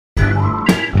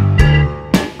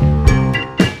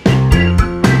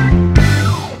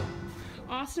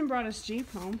Austin brought his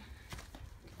Jeep home.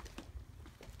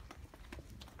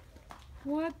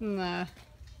 What in the...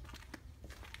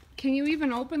 Can you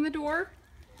even open the door?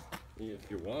 Yeah, if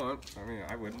you want. I mean,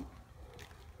 I wouldn't.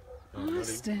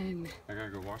 Austin. I gotta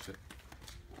go wash it.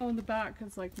 Oh, in the back,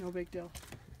 it's like no big deal.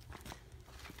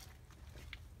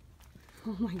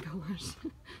 Oh my gosh.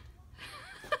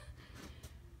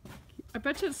 I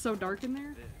bet you it's so dark in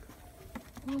there.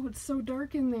 Oh, it's so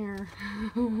dark in there.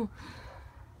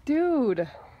 Dude.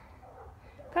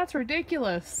 That's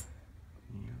ridiculous.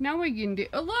 Now we can do...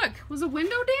 Oh, look! Was a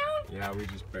window down? Yeah, we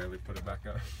just barely put it back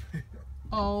up.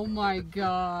 Oh my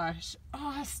gosh.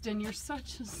 Austin, you're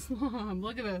such a slum.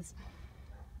 Look at this.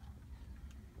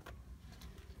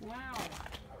 Wow.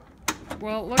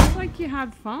 Well, it looks like you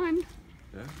had fun.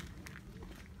 Yeah.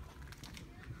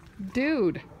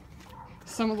 Dude.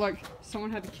 Someone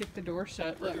had to kick the door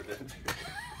shut. Look.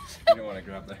 You don't want to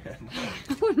grab the hand.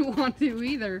 I wouldn't want to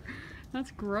either.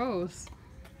 That's gross.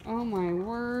 Oh my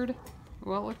word.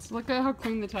 Well, let's look at how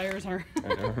clean the tires are. I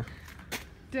know.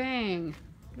 Dang.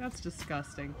 That's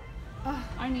disgusting. Oh,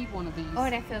 I need one of these. Oh,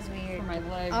 that feels weird. For my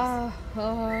legs.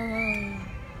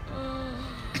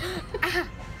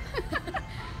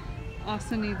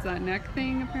 Austin needs that neck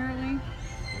thing apparently. Yeah,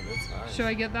 that's nice. Should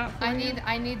I get that for you?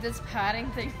 I need this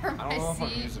padding thing for my I don't know if I'm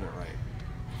seat. using it right.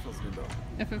 It feels good though.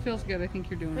 If it feels good, I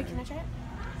think you're doing Wait, it. can I try it?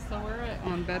 So we're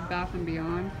on Bed Bath &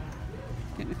 Beyond,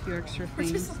 getting a few extra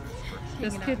things.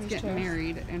 This kid's getting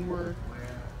married, and we're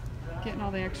getting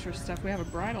all the extra stuff. We have a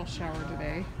bridal shower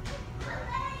today.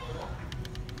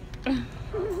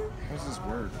 What's this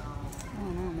word? I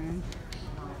don't know, man.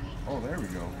 Oh, there we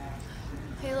go.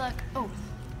 Hey, look. Oh,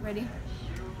 ready?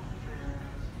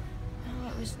 Oh,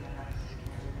 it was...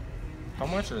 How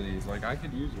much are these? Like, I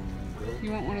could use one.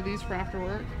 You want one of these for after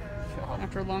work?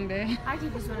 After a long day? I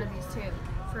could use one of these too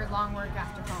for long work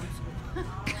after homeschool.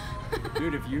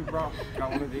 Dude, if you got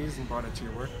one of these and brought it to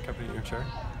your work, kept it in your chair.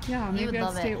 Yeah, maybe would I'd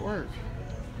love stay it. at work.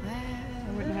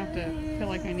 I wouldn't have to feel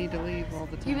like I need to leave all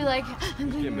the time. You'd be like, You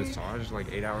get massaged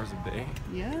like 8 hours a day.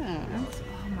 Yeah.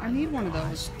 I need one of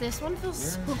those. this one feels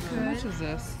so How much good. is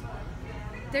this?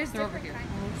 There's They're over different here.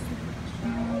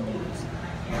 kinds.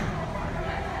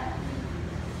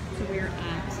 So we're at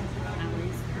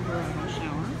Allie's bridal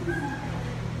shower.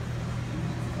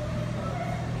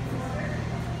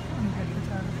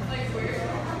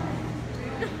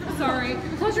 Sorry.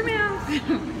 Close your mouth.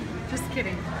 Just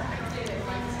kidding.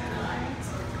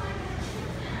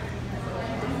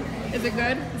 Is it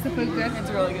good? Is the food good? It's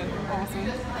really good.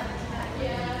 Awesome.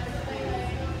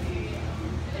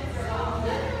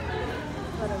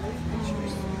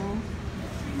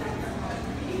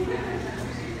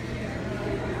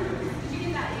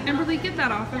 EmberLee, get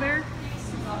that off of there.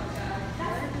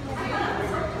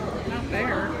 Not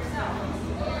there.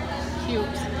 Cute.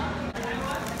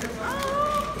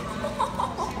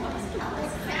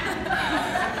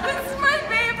 This is my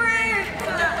favorite!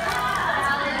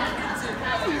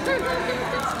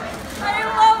 I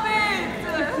love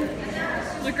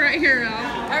it! Look right here,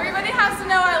 Al. Everybody has to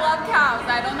know I love cows.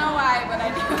 I don't know why, but I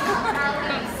do.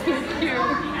 That's so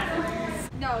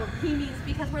cute. No, he means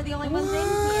because we're the only ones in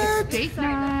here. Date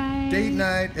night. Date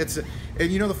night.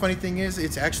 And you know the funny thing is,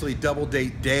 it's actually double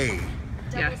date day.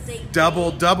 Yes.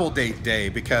 Double date day,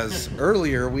 because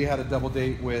earlier we had a double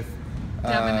date with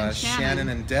Devin and Shannon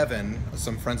and Devin,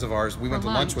 some friends of ours. We went to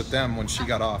lunch with them when she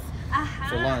got off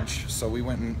for lunch. So we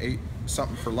went and ate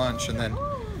something for lunch, and then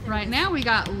Right now we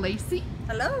got Lacey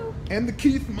Hello. and the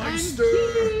Keith and Meister.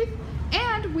 Keith.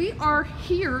 And we are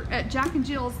here at Jack and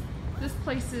Jill's. This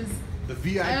place is The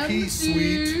VIP empty.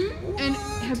 suite. And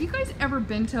have you guys ever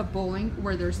been to a bowling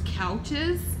where there's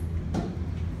couches?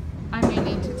 I may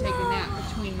need to take a nap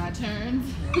between my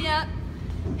turns. Yep.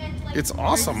 It's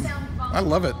awesome. I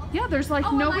love it. Yeah, there's like Oh,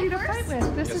 am nobody I to fight first?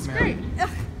 with. This Yes, is ma'am. great.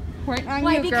 Wait on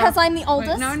Why? you, Because girl. I'm the oldest?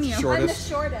 Waiting on you. Short. I'm the Shortest.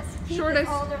 shortest. He's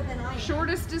Shortest. older than I am.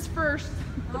 Shortest is first.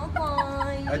 Oh,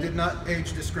 fine. I did not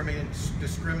age discriminate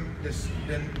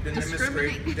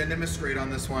on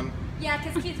this one. Yeah,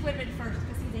 because Keith would have been first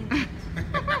because he's English.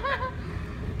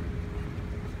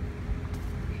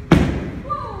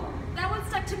 Whoa, that one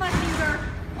stuck to my finger.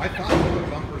 I thought I put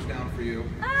bumpers down for you.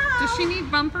 Ah. Does she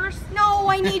need bumpers? No,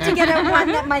 I need to get a one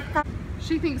that my thumb.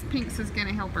 She thinks Pinks is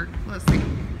gonna help her. Let's see.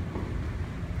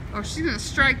 Oh, she's gonna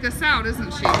strike this out,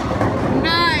 isn't she?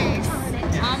 Nice.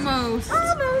 Almost.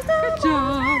 Good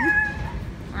job.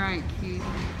 All right, Keith.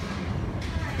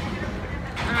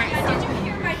 All right. Did you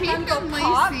hear my Keith thumb go and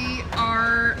pop? Lacey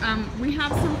are. We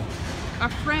have a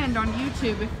friend on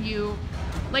YouTube. If you,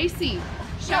 Lacey,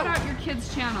 shout out your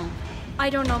kids' channel. I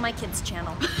don't know my kids'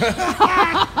 channel.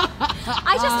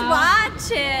 I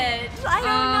just watch it. I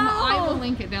don't know. I will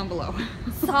link it down below.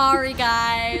 Sorry,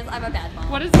 guys. I'm a bad mom.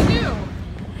 What does he do?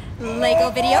 Lego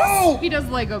videos? He does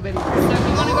Lego videos. So if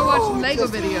you want to go watch Lego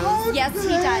videos. Yes, he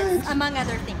does, among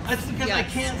other things. That's because I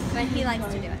can't. But he likes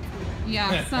to do it.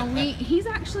 Yeah, so he's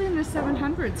actually in the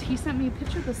 700s. He sent me a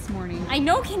picture this morning. I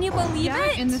know, can you believe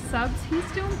it? In the subs, he's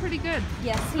doing pretty good.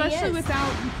 Yes, he Especially is.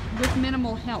 with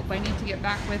minimal help. I need to get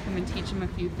back with him and teach him a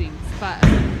few things. But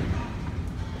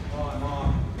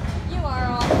You are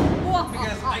all.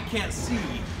 Because I can't see.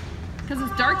 because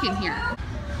it's dark in here.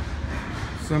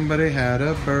 Somebody had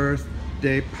a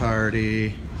birthday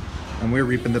party, and we're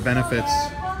reaping the benefits.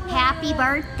 Happy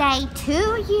birthday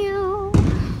to you.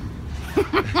 Is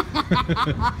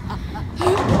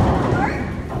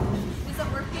it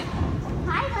working?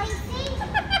 Hi, Lacey.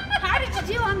 How did you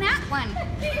do on that one?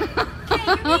 Okay,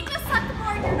 you need to suck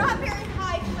more. You're not very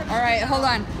high for me. All right, hold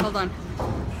on.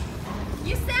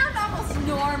 You sound almost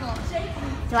normal.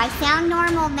 Do I sound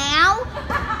normal now?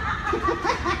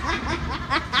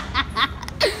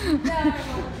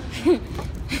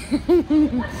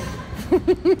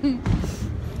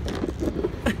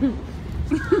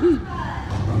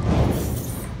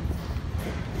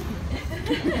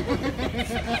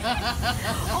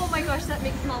 Oh my gosh, that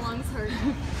makes my lungs hurt.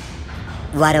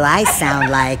 What do I sound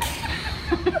like?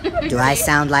 Do I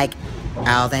sound like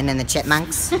Alvin and the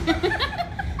Chipmunks?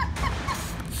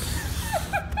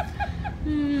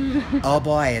 Oh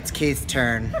boy, it's Keith's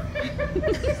turn.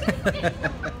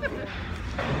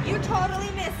 You totally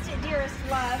missed it, dearest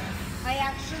love. I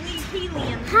actually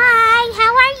Helium. Hi,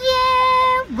 how are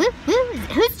you? Woo woo.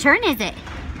 Whose turn is it?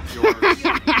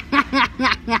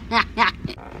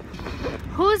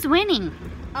 Who's winning?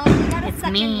 Oh, you got a It's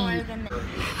second me. more than that.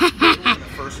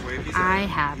 I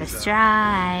have a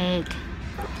strike.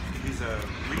 He's a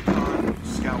recon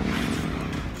scout.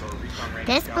 So a recon ranger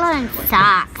This scout, balloon like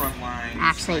sucks. frontline,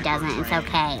 Actually sniper doesn't. It's training.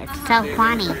 okay. It's so They're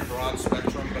funny. very broad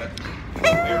spectrum, but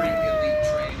very elite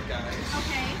trained guys.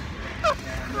 Okay.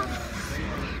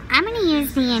 I'm going to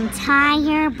use the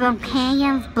entire bouquet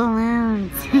of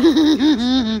balloons.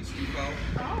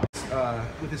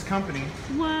 With his company,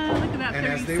 Wow, look at that And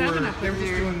as they 37 were- up they in were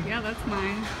just there. doing- Yeah, that's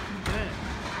mine. Good.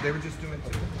 they were just doing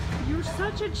it too. You're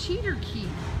such a cheater, Keith.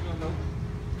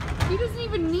 He doesn't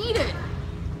even need it.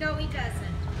 No, he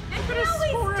doesn't. And Put he a always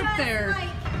score up does there.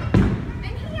 and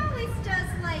he always does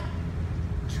like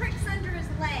tricks under his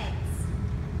legs.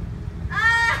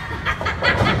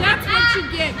 That's what you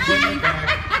get, Keith.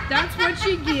 That's what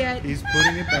you get. He's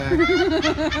putting it back.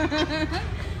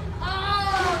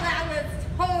 Oh, that was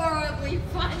horribly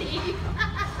funny.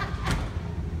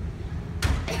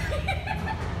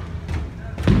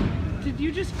 Did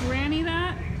you just granny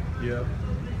that? Yep.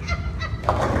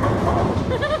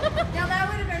 Now that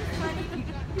would have been funny.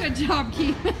 Good job,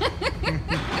 Keith.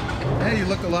 Hey, you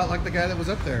look a lot like the guy that was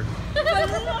up there.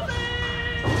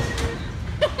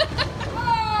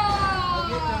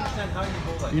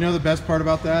 Oh. You know the best part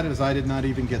about that is I did not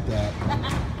even get that.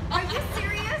 Are you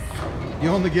serious? You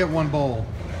only get one bowl.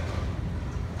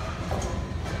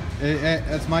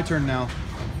 It's my turn now.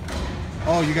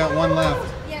 Oh, you got one left.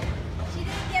 Yeah, she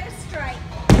didn't get a strike,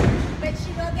 but she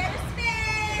will get a spin.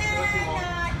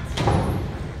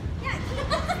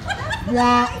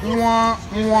 Yeah,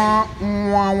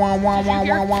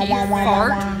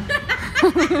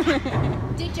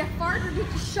 did you fart or did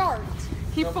you shart?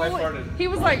 He Nope, I farted. He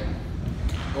was like,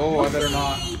 Oh, I better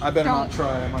not. I better not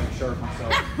try. I might shart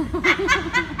myself.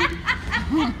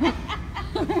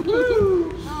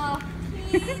 Oh,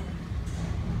 Keith, are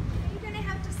you gonna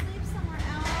have to sleep somewhere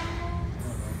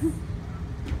else?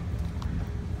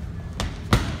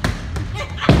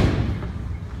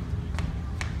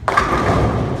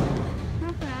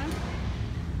 not bad.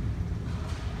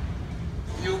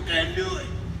 You can do it.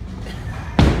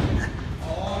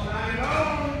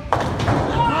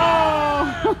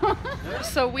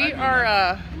 So we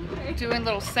are doing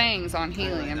little sayings on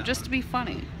Helium just to be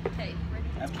funny.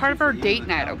 It's part of our date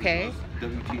night, okay?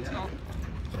 WTT.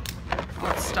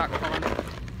 Oh, it's stuck. Hold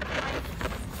on.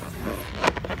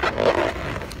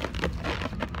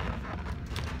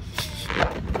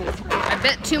 I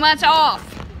bit too much off.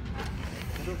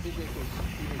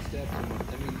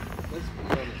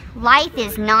 Life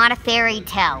is not a fairy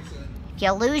tale. If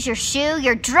you lose your shoe,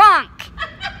 you're drunk.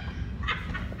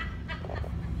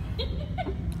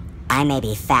 I may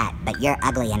be fat, but you're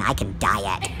ugly and I can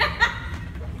diet.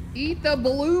 Eat the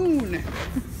balloon.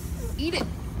 Eat it.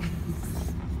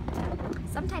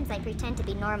 Sometimes I pretend to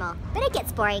be normal, but it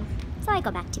gets boring, so I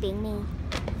go back to being me.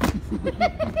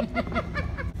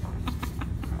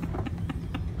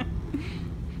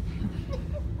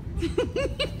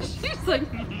 She's like,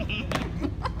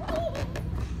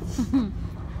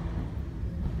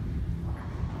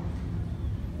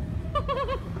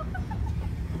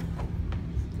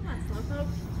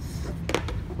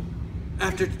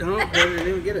 after. Oh, I didn't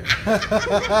even get it.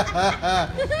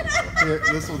 Here,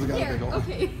 this one's got a big hole.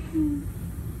 Okay.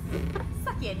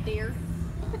 Suck it, dear.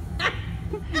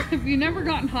 Have you never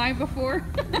gotten high before?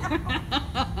 Apparently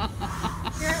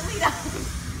not.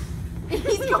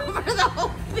 He's going for the whole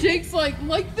thing. Jake's like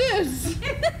this.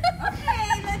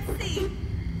 Okay, let's see.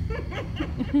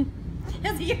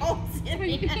 As he holds it Are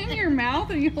you in your mouth?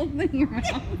 Are you holding it in your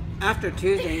mouth? After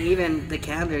Tuesday, even the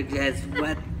calendar says,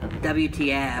 what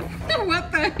WTF?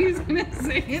 What the he's gonna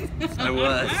say it. I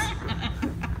was.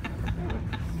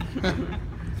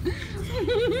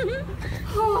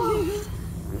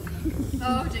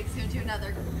 Oh, Jake's gonna do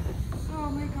another. Oh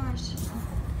my gosh.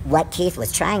 What Keith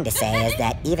was trying to say is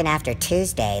that even after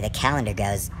Tuesday, the calendar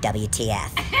goes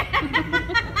WTF.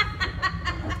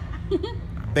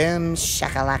 Boom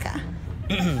shakalaka.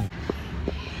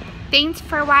 Thanks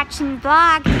for watching the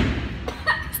vlog.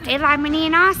 Stay lemony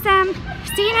and awesome.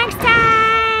 See you next time.